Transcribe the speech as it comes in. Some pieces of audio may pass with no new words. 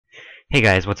Hey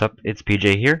guys, what's up? It's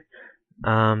PJ here.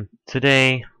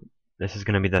 Today, this is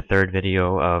going to be the third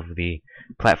video of the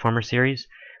platformer series.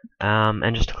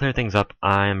 And just to clear things up,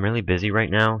 I'm really busy right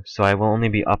now, so I will only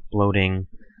be uploading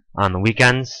on the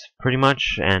weekends, pretty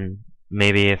much, and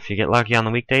maybe if you get lucky on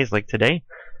the weekdays, like today.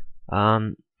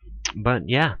 But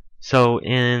yeah, so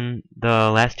in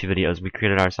the last two videos, we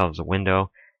created ourselves a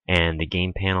window and the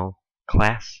game panel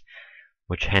class,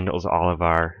 which handles all of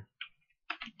our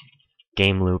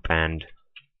game loop and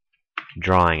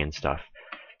drawing and stuff.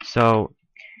 So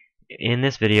in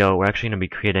this video, we're actually going to be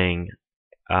creating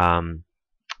the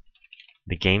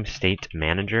game state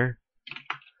manager,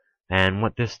 and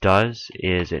what this does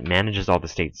is it manages all the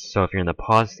states. So if you're in the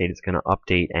pause state, it's going to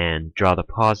update and draw the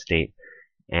pause state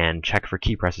and check for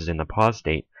key presses in the pause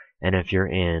state. And if you're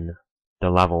in the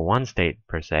level 1 state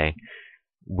per se,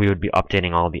 we would be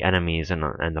updating all the enemies and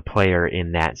the player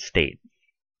in that state.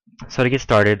 So to get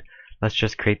started, let's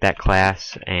just create that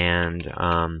class and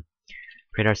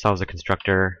create ourselves a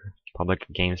constructor, public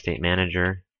game state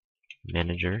manager,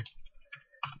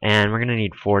 and we're going to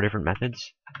need 4 different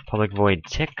methods. Public void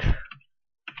tick,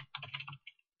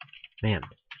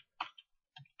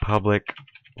 public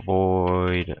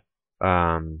void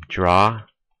draw,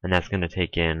 and that's going to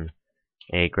take in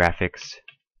a graphics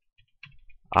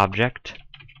object.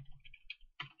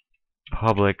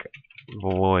 Public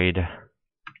void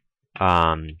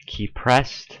key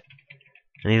pressed,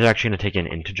 and these are actually going to take in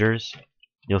integers.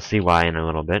 You'll see why in a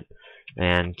little bit.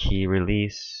 And key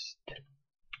released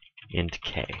int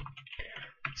k.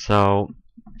 So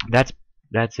that's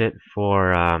it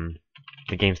for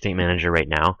the game state manager right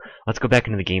now. Let's go back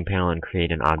into the game panel and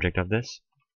create an object of this.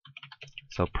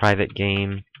 So private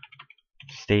game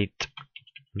state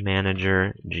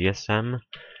manager GSM.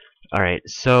 Alright,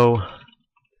 so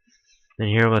in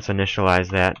here let's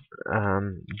initialize that.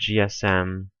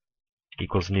 GSM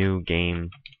equals new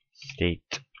game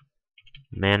state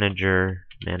manager.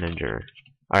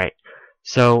 Alright,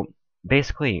 so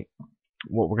basically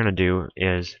what we're going to do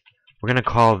is we're going to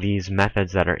call these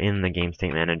methods that are in the game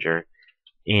state manager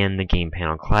in the game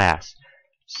panel class.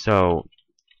 So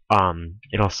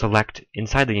it'll select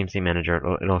inside the game state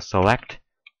manager, it'll select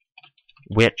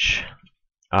which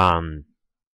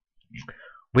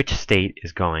state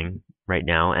is going right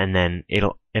now, and then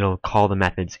it'll call the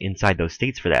methods inside those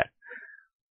states for that.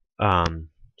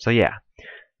 So yeah.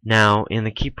 Now in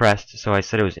the key pressed, so I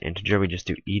said it was an integer, we just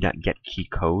do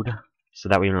e.getKeyCode, so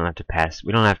that we don't have to pass.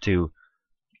 We don't have to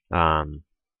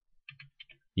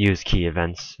use key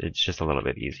events. It's just a little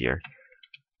bit easier.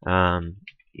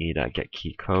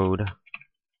 E.getKeyCode.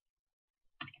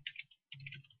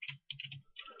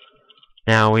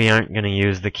 Now we aren't going to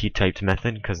use the key typed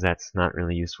method because that's not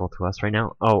really useful to us right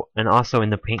now. Oh, and also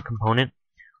in the paint component,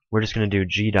 we're just going to do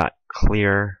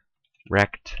g.clear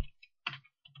rect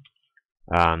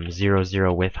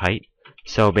 0 with height.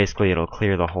 So basically it'll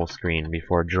clear the whole screen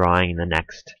before drawing the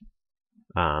next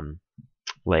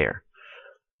layer.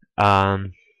 So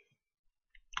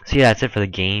yeah, that's it for the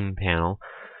game panel.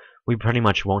 We pretty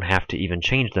much won't have to even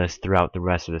change this throughout the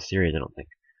rest of the series, I don't think.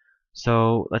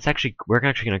 So we're actually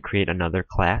going to create another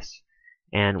class,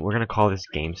 and we're going to call this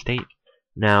game state.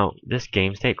 Now this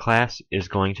game state class is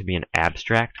going to be an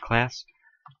abstract class.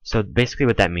 So basically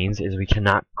what that means is we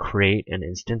cannot create an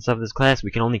instance of this class.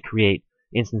 We can only create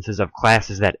instances of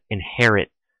classes that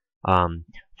inherit from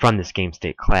this game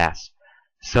state class.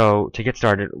 So to get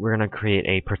started, we're going to create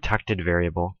a protected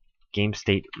variable, game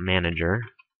state manager,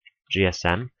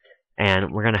 GSM,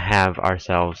 and we're going to have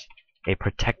ourselves a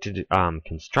protected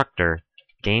constructor,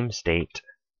 game state,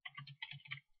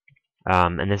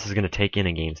 and this is going to take in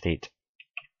a game state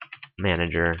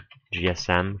manager,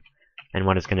 GSM. And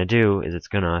what it's going to do is it's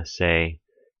going to say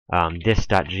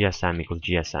this.gsm equals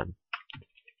GSM.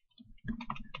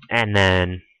 And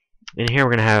then in here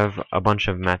we're going to have a bunch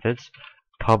of methods.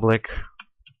 Public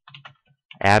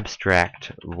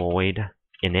abstract void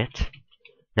init.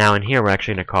 Now in here we're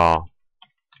actually going to call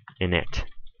init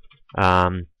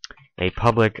a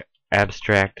public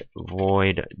abstract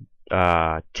void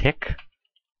tick.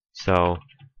 So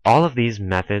all of these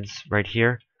methods right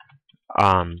here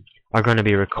are going to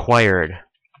be required,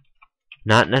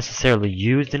 not necessarily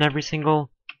used in every single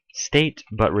state,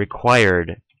 but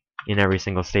required in every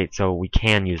single state, so we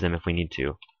can use them if we need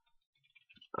to.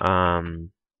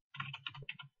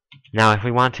 Now if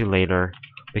we want to later,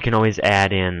 we can always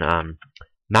add in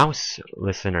mouse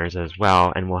listeners as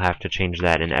well, and we'll have to change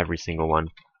that in every single one.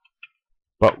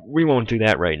 But we won't do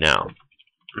that right now.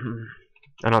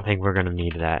 I don't think we're going to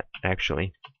need that,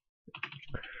 actually.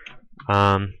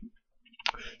 So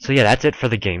yeah, that's it for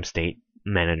the game state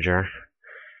manager.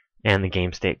 and the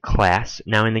game state class.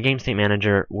 Now in the game state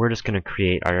manager, we're just going to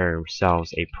create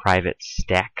ourselves a private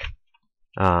stack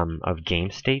of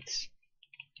game state,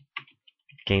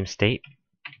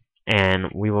 and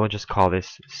we will just call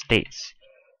this states.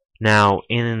 Now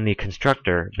in the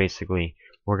constructor, basically,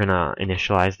 we're going to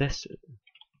initialize this.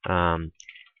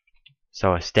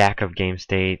 So a stack of game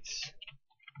states.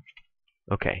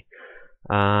 Okay.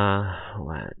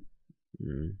 What?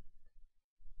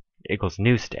 Equals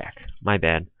new stack. My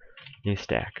bad. New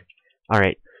stack.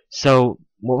 Alright, so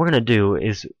what we're going to do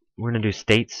is we're going to do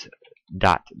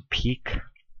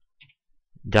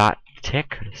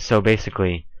states.peak.tick. So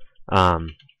basically,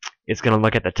 it's going to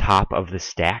look at the top of the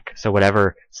stack. So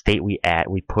whatever state we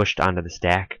pushed onto the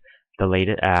stack, the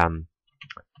latest,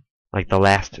 like the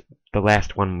last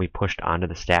one we pushed onto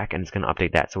the stack, and it's going to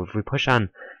update that. So if we push on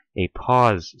a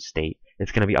pause state,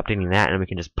 it's going to be updating that, and we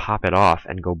can just pop it off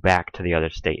and go back to the other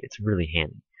state. It's really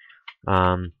handy.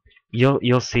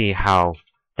 You'll see how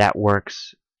that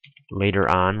works later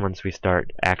on once we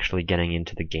start actually getting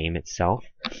into the game itself.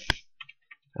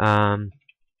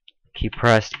 Key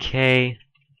pressed K,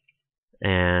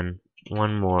 and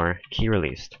one more, key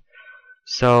released.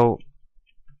 So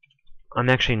I'm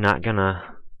actually not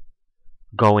gonna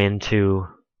go into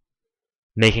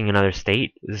making another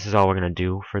state. This is all we're gonna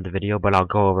do for the video, but I'll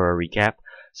go over a recap.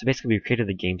 So basically, we created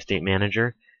the game state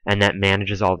manager, and that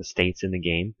manages all the states in the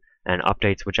game and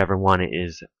updates whichever one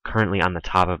is currently on the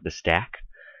top of the stack.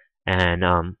 And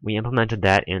we implemented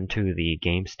that into the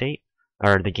game state,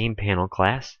 or the game panel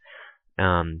class.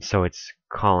 So it's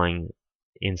calling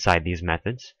inside these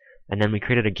methods. And then we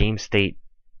created a game state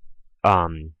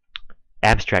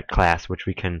abstract class, which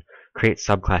we can create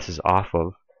subclasses off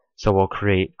of. So we'll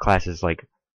create classes like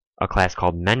a class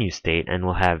called menu state, and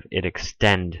we'll have it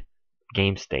extend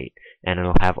game state, and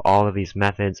it'll have all of these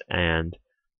methods and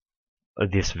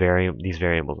these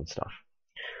variables and stuff.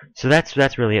 So that's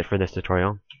really it for this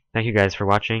tutorial. Thank you guys for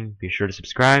watching. Be sure to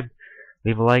subscribe,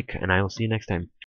 leave a like, and I will see you next time.